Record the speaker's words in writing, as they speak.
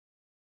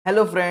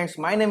Hello friends,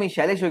 my name is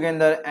Shailesh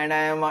Yogendra and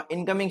I am an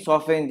incoming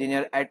software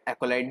engineer at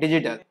Acolyte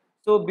Digital.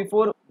 So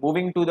before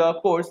moving to the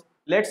course,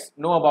 let's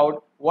know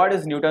about what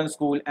is Newton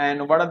School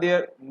and what are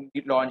their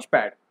launch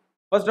pad.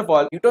 First of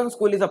all, Newton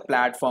School is a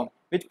platform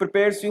which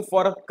prepares you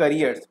for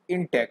careers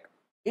in tech.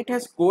 It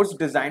has courses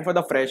designed for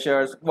the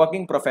freshers,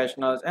 working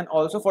professionals and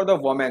also for the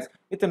women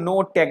with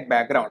no tech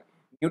background.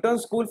 Newton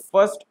School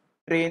first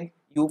trains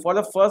you for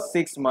the first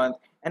 6 months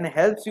and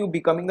helps you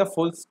becoming the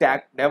full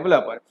stack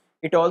developer.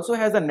 It also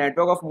has a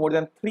network of more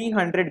than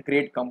 300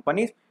 great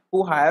companies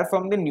who hire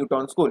from the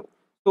Newton School.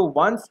 So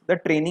once the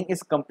training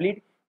is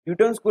complete,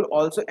 Newton School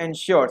also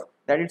ensures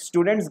that its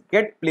students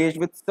get placed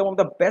with some of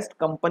the best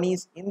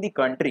companies in the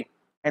country.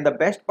 And the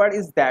best part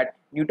is that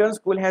Newton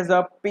School has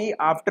a pay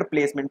after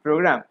placement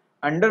program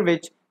under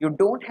which you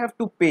don't have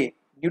to pay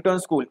Newton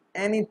School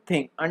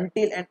anything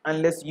until and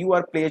unless you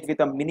are placed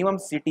with a minimum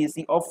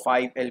CTC of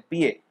 5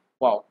 LPA.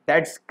 Wow,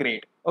 that's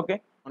great.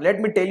 Okay,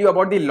 let me tell you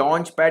about the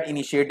Launchpad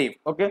initiative.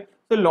 Okay,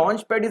 so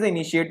Launchpad is an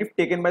initiative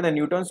taken by the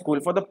Newton School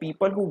for the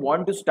people who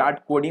want to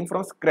start coding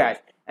from scratch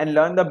and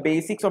learn the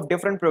basics of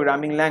different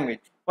programming language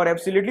for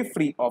absolutely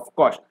free of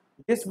cost.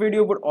 This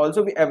video would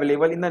also be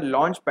available in the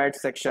Launchpad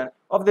section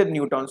of the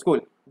Newton School.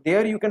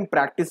 There you can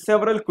practice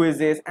several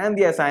quizzes and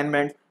the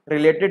assignments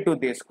related to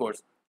this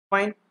course.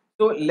 Fine.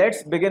 So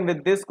let's begin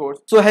with this course.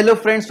 So hello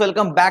friends,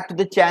 welcome back to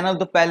the channel.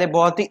 तो पहले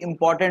बहुत ही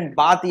important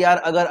बात यार,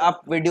 अगर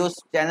आप videos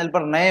channel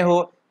पर नए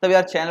हो तब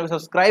यार चैनल को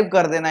सब्सक्राइब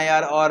कर देना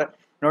यार और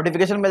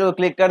नोटिफिकेशन बेल को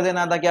क्लिक कर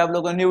देना ताकि आप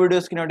लोगों को न्यू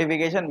वीडियोस की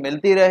नोटिफिकेशन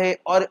मिलती रहे।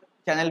 और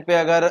चैनल पे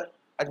अगर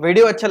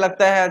वीडियो अच्छा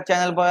लगता है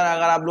चैनल पर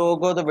अगर आप लोगों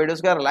को तो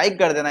वीडियोस को लाइक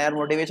कर देना यार,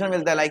 मोटिवेशन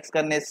मिलता है लाइक्स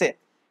करने से।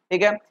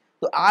 ठीक है,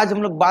 तो आज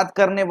हम लोग बात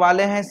करने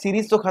वाले हैं,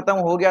 सीरीज तो खत्म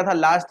हो गया था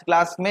लास्ट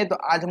क्लास में, तो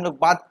आज हम लोग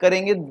बात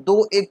करेंगे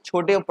दो एक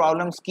छोटे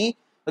प्रॉब्लम्स की।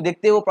 तो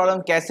देखते हैं वो प्रॉब्लम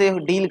कैसे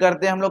डील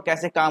करते हैं हम लोग,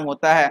 कैसे काम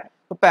होता है।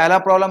 तो पहला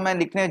प्रॉब्लम मैं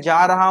लिखने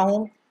जा रहा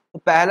हूं। तो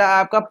पहला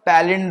आपका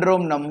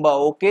पैलिंड्रोम नंबर।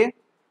 ओके,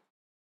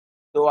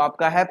 तो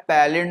आपका है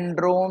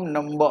पैलिंड्रोम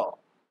नंबर।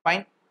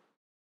 फाइन।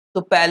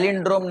 तो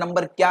पैलिंड्रोम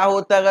नंबर क्या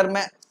होता है, अगर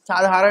मैं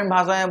साधारण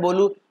भाषा में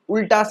बोलूं,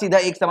 उल्टा सीधा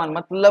एक समान।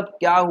 मतलब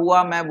क्या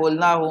हुआ, मैं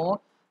बोलना हूं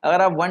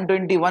अगर आप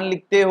 121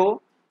 लिखते हो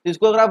तो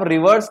इसको अगर आप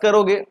रिवर्स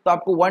करोगे तो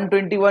आपको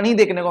 121 ही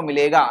देखने को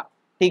मिलेगा।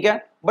 ठीक है,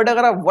 बट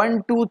अगर आप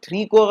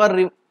 123 को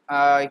अगर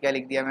क्या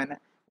लिख दिया मैंने,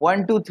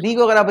 123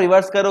 को अगर आप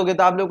रिवर्स करोगे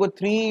तो आप लोग को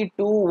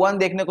 321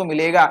 देखने को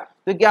मिलेगा।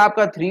 तो क्या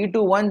आपका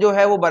 321 जो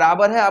है वो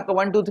बराबर है आपका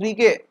 123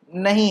 के?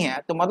 नहीं है।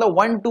 तो मतलब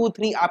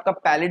 123 आपका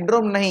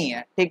पैलिंड्रोम नहीं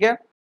है। ठीक है,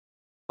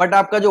 बट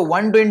आपका जो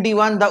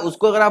 121 था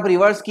उसको अगर आप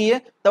रिवर्स किए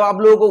तब आप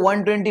लोगों को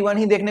 121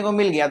 ही देखने को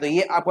मिल गया। तो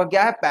ये आपका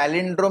क्या है,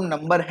 पैलिंड्रोम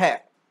नंबर है।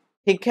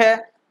 ठीक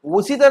है,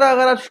 उसी तरह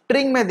अगर आप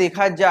स्ट्रिंग में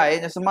देखा जाए,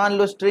 जैसे मान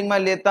लो स्ट्रिंग में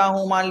लेता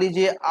हूं, मान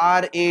लीजिए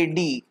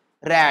RAD,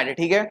 रैड।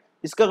 ठीक है,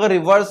 इसका अगर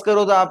रिवर्स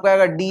करो तो आपका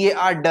आएगा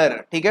DAR,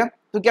 डर। ठीक है,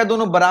 तो क्या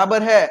दोनों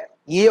बराबर है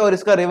ये और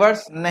इसका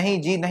रिवर्स? नहीं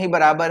जी, नहीं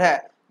बराबर है।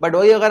 बट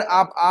वही अगर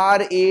आप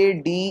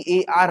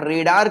RADAR,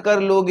 रेडार कर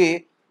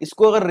लोगे,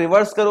 इसको अगर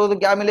रिवर्स करो तो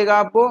क्या मिलेगा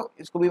आपको,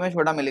 इसको भी मैं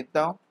छोटा में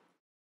लिखता हूं,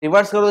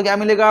 रिवर्स करो तो क्या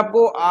मिलेगा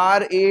आपको,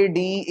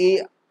 RADA,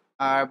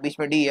 बीच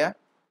में डी है,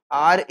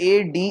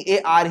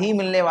 RADAR ही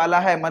मिलने वाला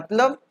है।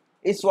 मतलब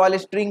इस वाले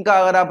स्ट्रिंग का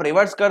अगर आप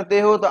रिवर्स करते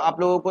हो तो आप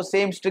लोगों को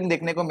सेम स्ट्रिंग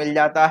देखने को मिल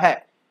जाता है।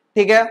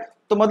 ठीक है,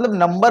 तो मतलब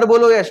नंबर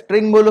बोलो या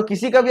स्ट्रिंग बोलो,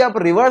 किसी का भी आप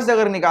रिवर्स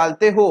अगर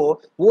निकालते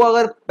हो, वो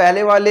अगर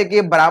पहले वाले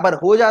के बराबर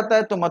हो जाता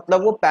है तो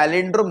मतलब वो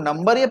पैलिंड्रोम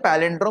नंबर या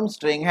पैलिंड्रोम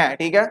स्ट्रिंग है।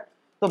 ठीक है,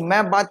 तो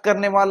मैं बात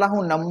करने वाला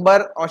हूं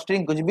नंबर और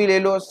स्ट्रिंग, कुछ भी ले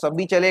लो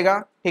सभी चलेगा।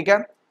 ठीक है,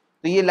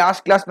 तो ये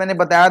लास्ट क्लास मैंने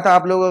बताया था,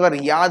 आप लोग अगर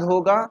याद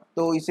होगा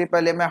तो इसे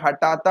पहले मैं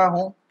हटाता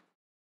हूं।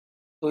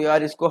 तो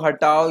यार इसको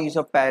हटाओ, ये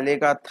सब पहले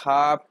का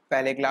था,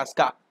 पहले क्लास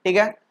का। ठीक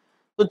है,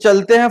 तो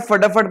चलते हैं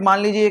फटाफट। मान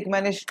लीजिए एक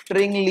मैंने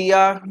स्ट्रिंग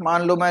लिया,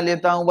 मान लो मैं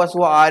लेता हूं बस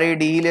वो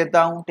RAD ही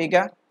लेता हूं। ठीक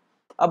है,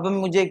 अब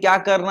मुझे क्या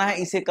करना है,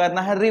 इसे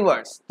करना है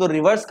रिवर्स। तो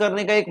रिवर्स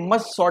करने का एक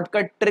मस्त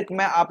शॉर्टकट ट्रिक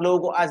मैं आप लोगों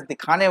को आज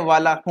दिखाने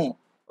वाला हूं।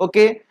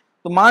 ओके,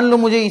 तो मान लो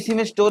मुझे इसी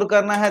में स्टोर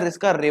करना है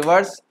इसका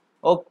रिवर्स।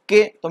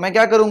 ओके, तो मैं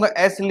क्या करूंगा,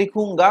 S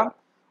लिखूंगा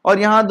और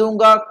यहां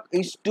दूंगा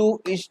इस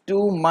टू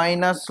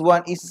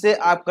 -1। इससे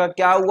आपका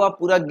क्या हुआ,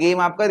 पूरा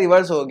गेम आपका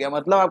रिवर्स हो गया,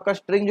 मतलब आपका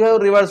स्ट्रिंग जो है वो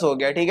रिवर्स हो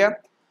गया। ठीक है,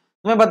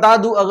 तो मैं बता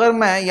दूं, अगर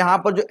मैं यहाँ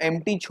पर जो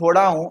एम्प्टी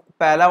छोड़ा हूं,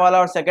 पहला वाला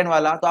और सेकंड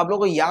वाला, तो आप लोगों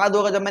को याद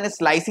होगा जब मैंने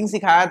स्लाइसिंग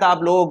सिखाया था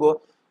आप लोगों को,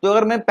 तो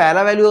अगर मैं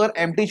पहला वैल्यू अगर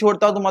एम्प्टी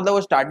छोड़ता हूं तो मतलब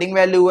वो स्टार्टिंग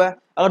वैल्यू है,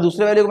 अगर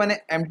दूसरे वैल्यू को मैंने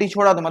एम्प्टी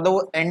छोड़ा तो मतलब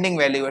वो एंडिंग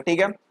वैल्यू है। ठीक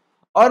है,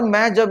 और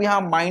मैं जब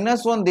यहाँ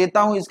 -1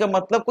 देता हूं, इसका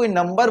मतलब कोई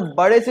नंबर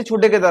बड़े से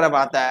छोटे की तरफ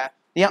आता है।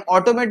 यहाँ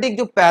ऑटोमेटिक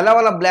जो पहला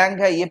वाला ब्लैंक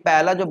है, ये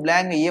पहला जो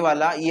ब्लैंक है, ये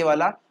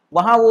वाला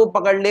वहां वो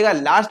पकड़ लेगा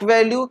लास्ट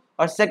वैल्यू,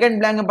 और सेकंड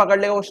ब्लैंक में पकड़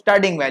लेगा वो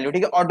स्टार्टिंग वैल्यू।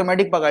 ठीक है,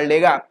 ऑटोमेटिक पकड़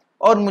लेगा,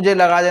 और मुझे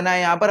लगा देना है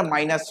यहाँ पर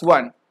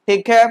 -1।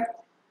 ठीक है,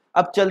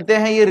 अब चलते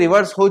हैं, ये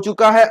रिवर्स हो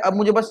चुका है। अब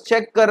मुझे बस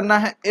चेक करना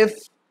है इफ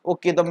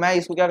ओके, तो मैं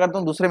इसको क्या करता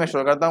हूँ, दूसरे में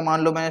स्टोर करता हूँ।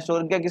 मान लो मैंने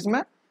स्टोर किया किसमें,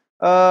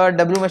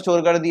 W में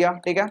स्टोर कर दिया।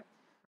 ठीक है,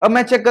 अब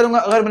मैं चेक करूंगा,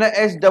 अगर मेरा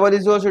S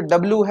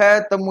है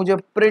तब मुझे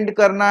प्रिंट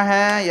करना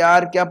है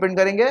यार, क्या प्रिंट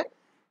करेंगे,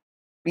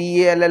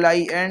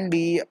 PALINDROM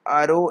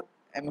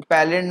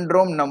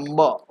पैलिंड्रोम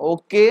नंबर।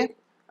 ओके,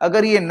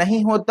 अगर ये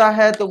नहीं होता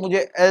है तो मुझे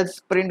एल्स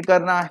प्रिंट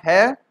करना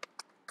है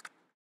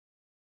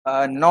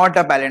not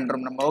a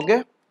palindrome number. Okay,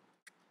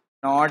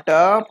 not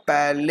a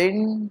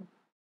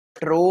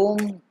palindrome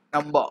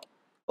number.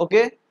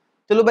 Okay,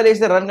 चलो पहले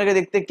इसे रन करके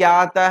देखते क्या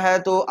आता है।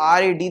 तो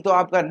RED तो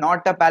आपका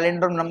नॉट अ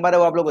पैलिंड्रोम नंबर है,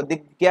 वो आप लोगों को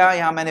दिख गया,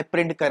 यहाँ मैंने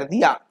प्रिंट कर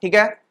दिया। ठीक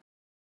है,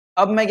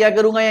 अब मैं क्या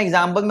करूंगा, ये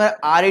एग्जांपल में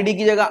RED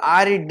की जगह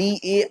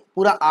RDA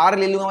पूरा R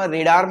ले लूंगा, मैं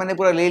रेडार मैंने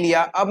पूरा ले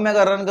लिया। अब मैं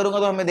अगर रन करूंगा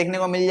तो हमें देखने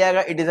को मिल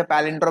जाएगा it is a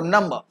palindrome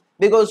number,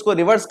 because उसको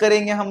रिवर्स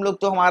करेंगे हम लोग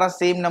तो हमारा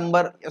सेम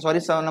नंबर, सॉरी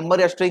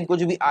नंबर या स्ट्रिंग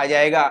कुछ भी आ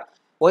जाएगा।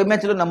 वही मैं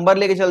चलो नंबर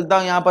लेके चलता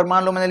हूँ, यहाँ पर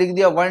मान लो मैंने लिख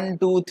दिया 1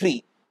 2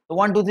 3, तो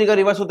 1 2 3 का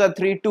रिवर्स होता है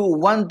 3 2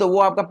 1, तो वो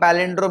आपका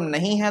पैलिंड्रोम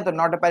नहीं है, तो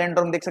नॉट अ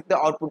पैलिंड्रोम देख सकते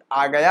हो, आउटपुट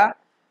आ गया।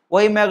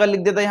 वही मैं अगर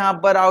लिख देता यहाँ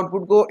पर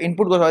आउटपुट को,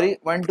 इनपुट को सॉरी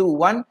 1 2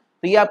 1,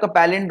 तो ये आपका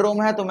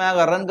पैलिंड्रोम है, तो मैं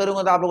अगर रन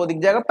करूंगा तो आप लोगों को दिख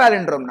जाएगा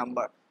पैलिंड्रोम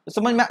नंबर। तो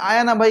समझ में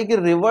आया ना भाई कि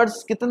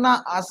रिवर्स कितना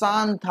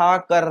आसान था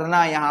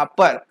करना यहाँ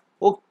पर।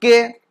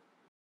 ओके,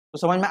 तो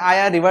समझ में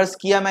आया, रिवर्स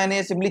किया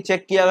मैंने, सिंपली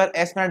चेक किया अगर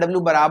S में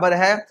W बराबर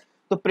है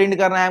तो प्रिंट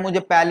करना है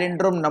मुझे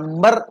पैलिंड्रोम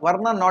नंबर,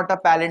 वरना नॉट अ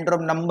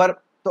पैलिंड्रोम नंबर।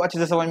 तो अच्छे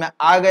से समझ में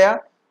आ गया।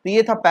 तो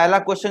ये था पहला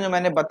क्वेश्चन जो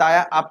मैंने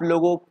बताया आप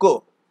लोगों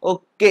को।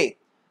 ओके,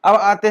 अब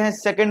आते हैं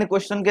सेकंड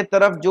क्वेश्चन के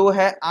तरफ, जो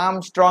है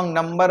आर्मस्ट्रॉन्ग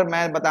नंबर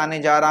मैं बताने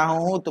जा रहा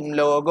हूं तुम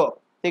लोगों को।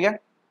 ठीक है,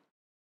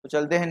 तो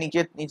चलते हैं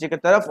नीचे नीचे की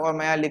तरफ, और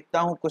मैं लिखता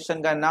हूं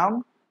क्वेश्चन का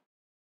नाम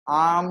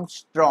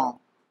आर्मस्ट्रॉन्ग,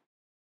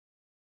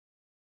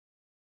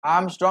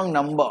 आर्मस्ट्रॉन्ग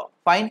नंबर।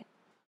 फाइन,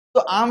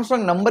 तो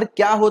आर्मस्ट्रॉन्ग नंबर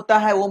क्या होता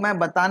है वो मैं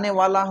बताने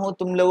वाला हूं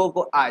तुम लोगों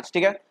को आज।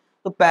 ठीक है,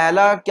 तो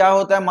पहला क्या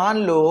होता है, मान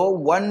लो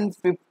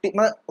 150,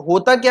 मतलब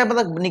होता क्या है,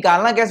 मतलब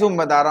निकालना कैसे वो मैं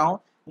बता रहा हूं।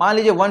 मान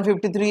लीजिए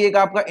 153 एक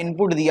आपका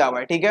इनपुट दिया हुआ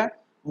है। ठीक है,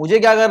 मुझे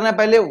क्या करना है,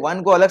 पहले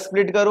 1 को अलग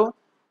स्प्लिट करो,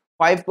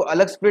 5 को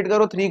अलग स्प्लिट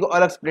करो, 3 को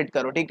अलग स्प्लिट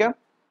करो। ठीक है,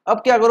 अब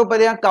क्या करो,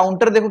 पहले यहाँ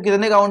काउंटर देखो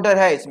कितने काउंटर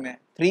है इसमें,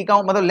 3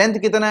 काउंट, मतलब लेंथ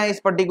कितना है इस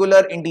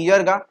पर्टिकुलर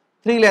इंटीजर का,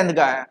 3 लेंथ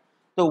का है।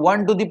 तो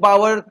 1 टू द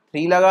पावर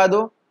 3 लगा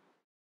दो,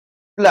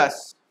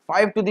 प्लस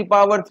 5 टू द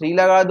पावर 3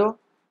 लगा दो,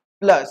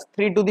 प्लस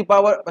 3 टू द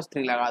पावर बस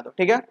 3 लगा दो।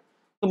 ठीक है,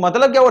 तो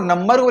मतलब क्या, वो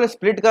नंबर को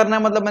स्प्लिट करना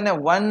है, मतलब मैंने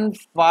 1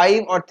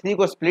 5 और 3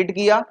 को स्प्लिट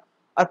किया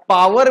और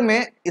पावर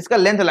में इसका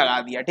लेंथ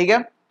लगा दिया। ठीक है,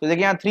 तो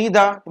देखिए यहाँ 3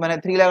 था तो मैंने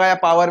 3 लगाया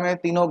पावर में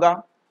तीनों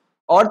का,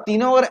 और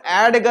तीनों अगर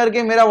ऐड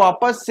करके मेरा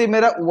वापस से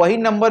मेरा वही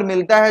नंबर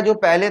मिलता है जो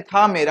पहले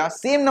था, मेरा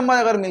सेम नंबर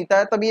अगर मिलता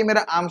है तब ये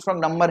मेरा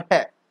आर्मस्ट्रॉन्ग नंबर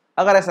है।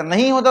 अगर ऐसा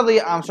नहीं होता तो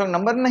ये आर्मस्ट्रॉन्ग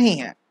नंबर नहीं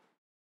है।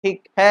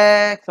 ठीक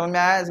है, समझ में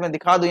आया, इसमें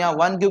दिखा दो, यहाँ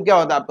 1 क्यू क्या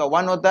होता है आपका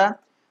 1 होता है,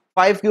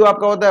 5 क्यू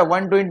आपका होता है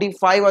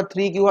 125, और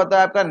 3 क्यू होता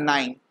है आपका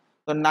 9।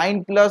 तो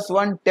 9 प्लस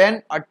 1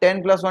 10, और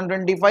 10 प्लस 1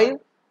 25,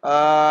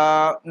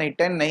 नहीं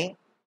 10 नहीं,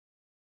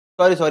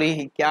 सॉरी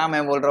सॉरी क्या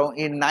मैं बोल रहा हूँ,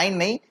 ये 9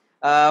 नहीं,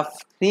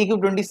 3 क्यू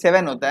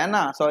 27 होता है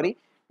ना, सॉरी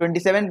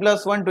 27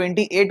 प्लस 1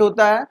 28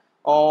 होता है,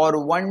 और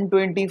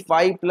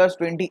 125 प्लस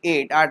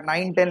 28 8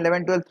 9 10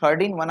 11 12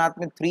 13, वन हाथ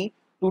में 3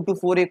 2 2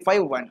 4 1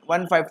 5 1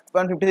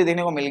 150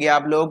 देखने को मिल गया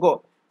आप लोगों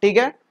को। ठीक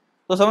है,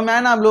 तो समझ में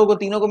आया ना आप लोगों को,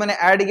 तीनों को मैंने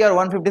ऐड किया और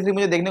 153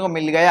 मुझे देखने को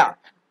मिल गया।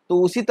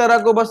 तो उसी तरह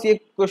को बस ये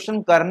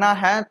क्वेश्चन करना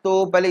है,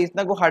 तो पहले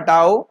इसने को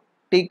हटाओ।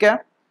 ठीक है,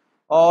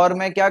 और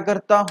मैं क्या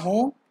करता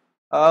हूँ,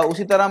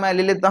 उसी तरह मैं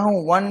ले लेता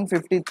हूँ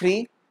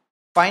 153।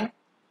 फाइन,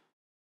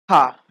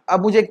 हाँ,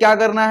 अब मुझे क्या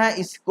करना है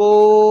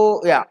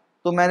इसको, या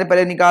तो मैंने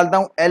पहले निकालता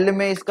हूँ L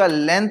में इसका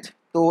लेंथ,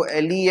 तो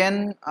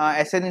LEN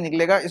ऐसे नहीं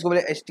निकलेगा, इसको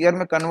पहले STR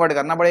में कन्वर्ट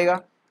करना पड़ेगा,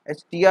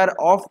 STR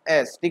ऑफ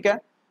S। ठीक है,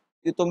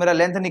 ये तो मेरा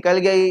लेंथ निकल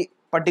गया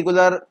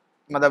पर्टिकुलर,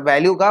 मतलब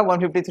वैल्यू का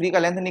 153 का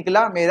लेंथ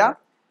निकला मेरा।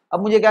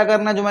 अब मुझे क्या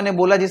करना है, जो मैंने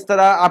बोला जिस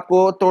तरह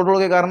आपको तोड़ तोड़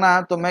के करना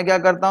है, तो मैं क्या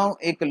करता हूँ,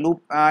 एक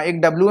लूप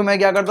एक W में मैं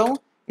क्या करता हूँ,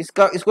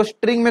 इसको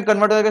स्ट्रिंग में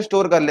कन्वर्ट करके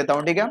स्टोर कर लेता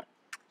हूँ। ठीक है,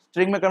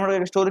 स्ट्रिंग में कन्वर्ट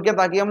करके स्टोर किया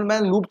ताकि हम मैं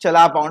लूप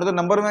चला पाऊँ, तो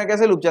नंबर में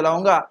कैसे लूप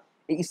चलाऊंगा,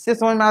 इससे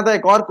समझ में आता है।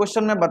 एक और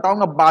क्वेश्चन मैं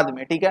बताऊंगा बाद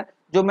में। ठीक है,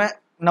 जो मैं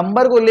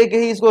नंबर को लेके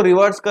ही इसको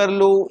रिवर्स कर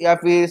लूँ या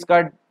फिर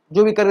इसका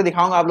जो भी करके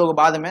दिखाऊंगा आप लोगों को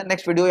बाद में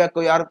नेक्स्ट वीडियो या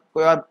कोई और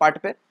पार्ट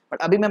पे,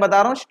 बट अभी मैं बता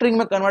रहा हूँ स्ट्रिंग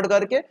में कन्वर्ट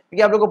करके,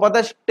 क्योंकि आप लोगों को पता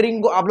है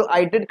स्ट्रिंग को आप लोग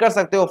आइटरेट कर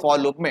सकते हो फॉर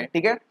लूप में।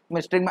 ठीक है,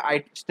 मैं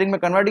स्ट्रिंग में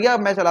कन्वर्ट किया,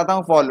 मैं चलाता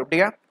हूँ फॉर लूप।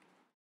 ठीक है,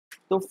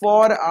 तो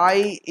फॉर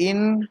आई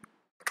इन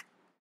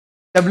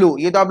W,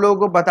 ये तो आप लोगों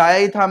को बताया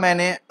ही था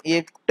मैंने,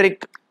 ये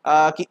ट्रिक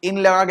कि इन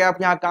लगा के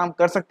आप यहाँ काम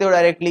कर सकते हो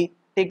डायरेक्टली।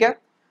 ठीक है,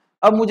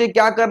 अब मुझे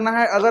क्या करना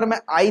है, अगर मैं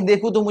I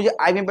देखूं तो मुझे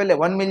I में पहले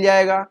 1 मिल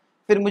जाएगा,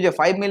 फिर मुझे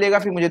 5 मिलेगा,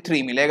 फिर मुझे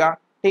 3 मिलेगा।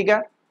 ठीक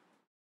है,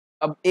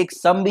 अब एक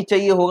सम भी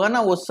चाहिए होगा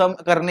ना, वो सम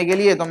करने के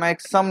लिए तो मैं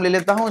एक सम ले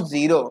लेता हूँ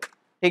 0।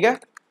 ठीक है,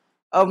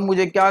 अब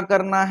मुझे क्या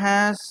करना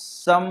है,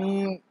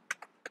 sum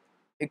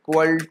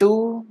equal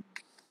to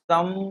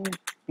some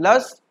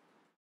plus,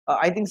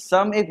 I think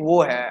some एक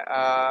वो है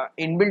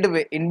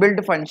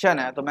इनबिल्ट फंक्शन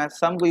है, तो मैं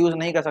सम को यूज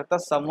नहीं कर सकता,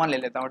 सम वन ले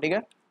लेता हूँ। ठीक है,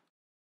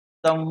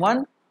 सम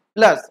वन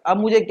प्लस, अब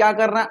मुझे क्या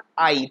करना है,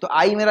 आई, तो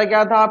आई मेरा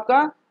क्या था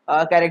आपका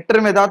कैरेक्टर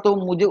में था, तो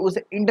मुझे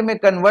उसे इंट में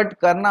कन्वर्ट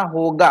करना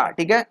होगा।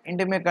 ठीक है,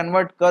 इंट में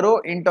कन्वर्ट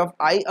करो, इंट ऑफ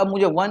आई, अब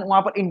मुझे 1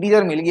 वहां पर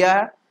इंटीजर मिल गया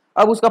है।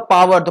 अब उसका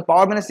पावर, तो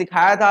पावर मैंने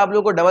सिखाया था आप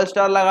लोगों को, डबल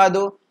स्टार लगा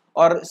दो,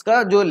 और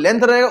इसका जो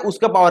लेंथ रहेगा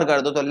उसका पावर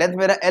कर दो। तो लेंथ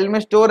मेरा एल में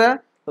स्टोर है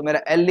तो मेरा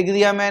एल लिख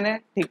दिया मैंने,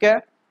 ठीक है।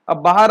 अब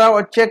बाहर आओ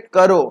और चेक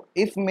करो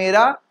इफ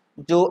मेरा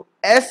जो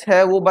एस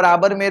है वो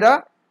बराबर मेरा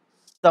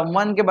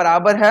सम1 के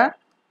बराबर है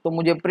तो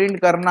मुझे प्रिंट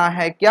करना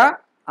है क्या,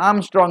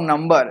 Armstrong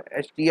number,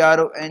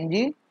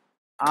 STRONG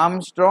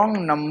Armstrong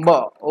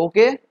number,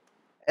 okay.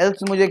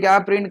 Else मुझे क्या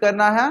प्रिंट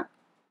करना है,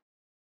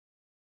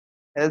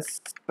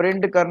 एल्स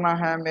प्रिंट करना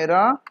है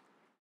मेरा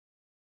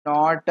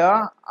not a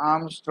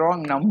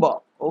Armstrong number,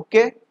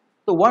 okay.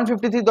 तो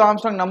 153 तो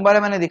आर्मस्ट्रॉन्ग नंबर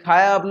है, मैंने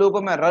दिखाया आप लोगों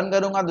को, मैं रन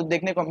करूंगा तो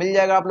देखने को मिल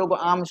जाएगा आप लोगों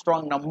को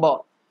आर्मस्ट्रॉन्ग नंबर।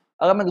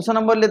 अगर मैं दूसरा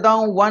नंबर लेता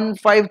हूँ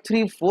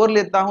 1534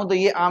 लेता हूँ तो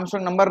ये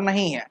आर्मस्ट्रॉन्ग नंबर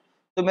नहीं है,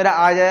 तो मेरा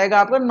आ जाएगा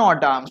आपका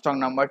नॉट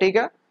आर्मस्ट्रॉन्ग नंबर, ठीक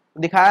है।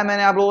 दिखाया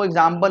मैंने आप लोगों को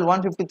एग्जाम्पल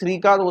 153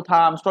 का, तो वो था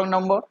आर्मस्ट्रॉन्ग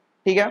नंबर,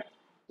 ठीक है।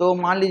 तो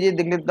मान लीजिए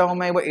देख लेता हूँ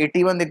मैं एक बार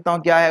 81 देखता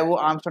हूँ क्या है वो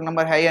आर्मस्ट्रॉन्ग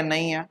नंबर है या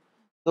नहीं है।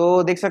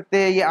 तो देख सकते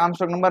हैं ये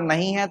आर्मस्ट्रॉन्ग नंबर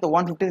नहीं है, तो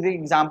 153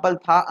 एग्जाम्पल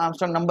था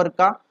आर्मस्ट्रॉन्ग नंबर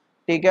का,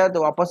 ठीक है।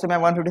 तो वापस से मैं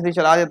 153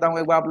 चला देता हूँ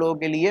एक बार आप लोगों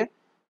के लिए,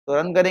 तो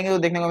रन करेंगे तो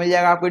देखने को मिल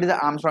जाएगा आपको इट इज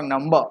आर्मस्ट्रॉन्ग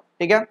नंबर,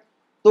 ठीक है।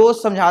 तो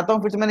समझाता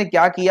हूँ फिर से मैंने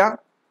क्या किया।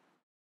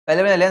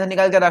 पहले मैंने लेंथ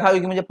निकाल के रखा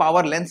क्योंकि मुझे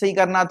पावर लेंथ से ही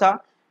करना था,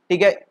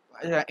 ठीक है।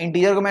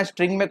 इंटीजर को मैं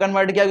स्ट्रिंग में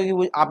कन्वर्ट किया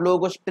क्योंकि आप लोगों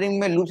को स्ट्रिंग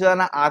में लूप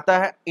चलाना आता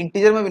है,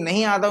 इंटीजर में भी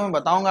नहीं आता, मैं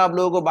बताऊंगा आप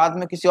लोगों को बाद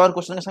में किसी और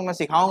क्वेश्चन के संग मैं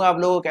सिखाऊंगा आप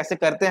लोगों को कैसे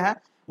करते हैं,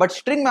 बट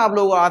स्ट्रिंग में आप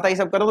लोगों को आता ही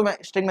सब करो, तो मैं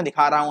स्ट्रिंग में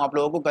दिखा रहा हूँ आप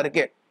लोगों को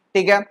करके,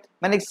 ठीक है।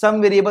 मैंने एक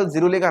सम वेरिएबल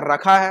 0 लेकर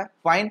रखा है,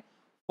 फाइन।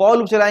 फॉर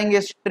लूप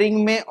चलाएंगे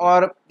स्ट्रिंग में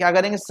और क्या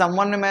करेंगे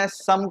सम1 में मैं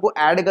सम को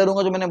ऐड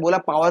करूंगा, जो मैंने बोला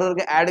पावर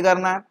करके ऐड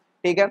करना है,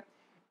 ठीक है।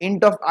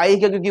 इंट ऑफ आई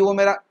क्या, क्योंकि वो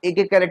मेरा एक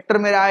एक कैरेक्टर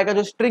मेरा आएगा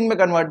जो स्ट्रिंग में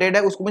कन्वर्टेड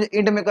है, उसको मुझे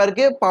इंट में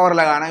करके पावर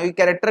लगाना है, क्योंकि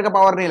कैरेक्टर का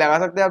पावर नहीं लगा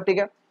सकते आप, ठीक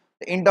है।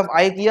 तो इंट ऑफ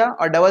आई किया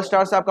और डबल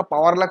स्टार से आपका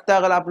पावर लगता है।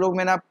 अगर आप लोग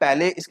मैंने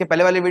पहले इसके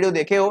पहले वाले वीडियो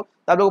देखे हो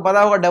तो आप लोगों को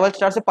पता होगा डबल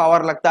स्टार से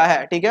पावर लगता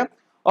है, ठीक है।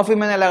 और फिर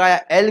मैंने लगाया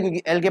एल,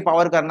 क्योंकि एल के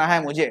पावर करना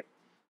है मुझे।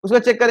 उसका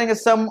चेक करेंगे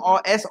सम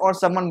और एस और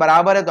सम1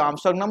 बराबर है तो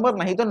आर्मस्ट्रॉन्ग नंबर,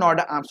 नहीं तो नॉट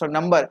आर्मस्ट्रॉन्ग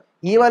नंबर।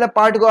 ये वाला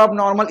पार्ट को आप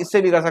नॉर्मल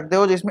इससे भी कर सकते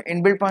हो, जिसमें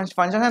इनबिल्ट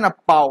फंक्शन है ना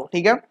पाव,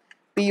 ठीक है।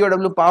 पी और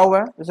डब्ल्यू पाव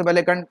है, जैसे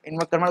पहले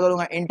कन्वर्ट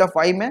करूंगा इंट ऑफ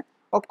आई में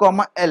और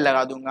कॉमा एल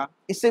लगा दूंगा,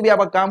 इससे भी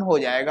आपका काम हो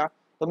जाएगा।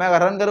 तो मैं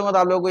अगर रन करूंगा तो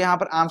आप लोगों को यहाँ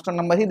पर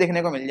आर्मस्ट्रॉन्ग नंबर ही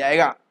देखने को मिल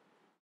जाएगा,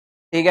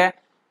 ठीक है।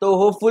 तो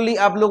होपफुली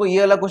आप लोगों को ये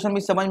वाला क्वेश्चन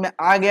भी समझ में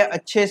आ गया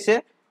अच्छे से,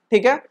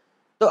 ठीक है।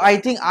 तो आई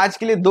थिंक आज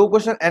के लिए 2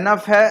 क्वेश्चन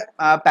एनफ है।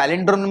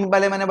 पैलिंड्रोम में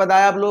पहले मैंने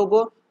बताया आप लोगों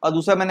को और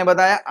दूसरा मैंने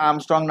बताया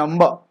आर्मस्ट्रॉन्ग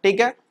नंबर,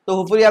 ठीक है। तो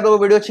होपफुली आप लोगों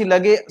को वीडियो अच्छी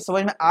लगे,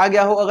 समझ में आ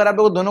गया हो। अगर आप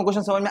लोगों को दोनों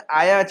क्वेश्चन समझ में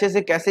आया अच्छे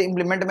से कैसे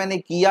इंप्लीमेंट मैंने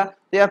किया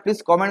तो यार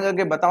प्लीज कमेंट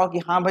करके बताओ कि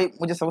हाँ भाई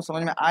मुझे सब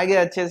समझ में आ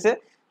गया अच्छे से,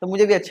 तो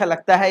मुझे भी अच्छा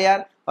लगता है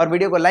यार। और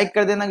वीडियो को लाइक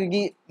कर देना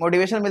क्योंकि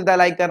मोटिवेशन मिलता है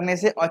लाइक करने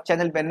से, और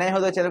चैनल पे नए हो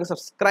तो चैनल को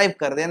सब्सक्राइब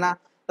कर देना।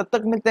 तब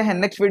तक मिलते हैं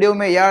नेक्स्ट वीडियो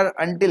में यार,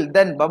 until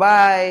then bye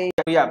bye.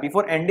 Yeah,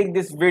 before ending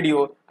this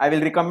video I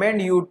will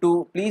recommend you to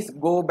please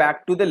go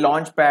back to the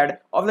launch pad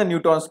of the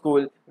Newton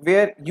School,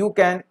 where you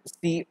can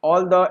see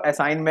all the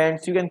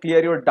assignments, you can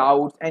clear your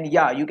doubts, and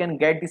yeah, you can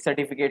get the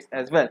certificates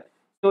as well.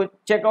 So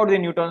check out the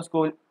Newton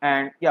School,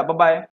 and yeah, bye bye.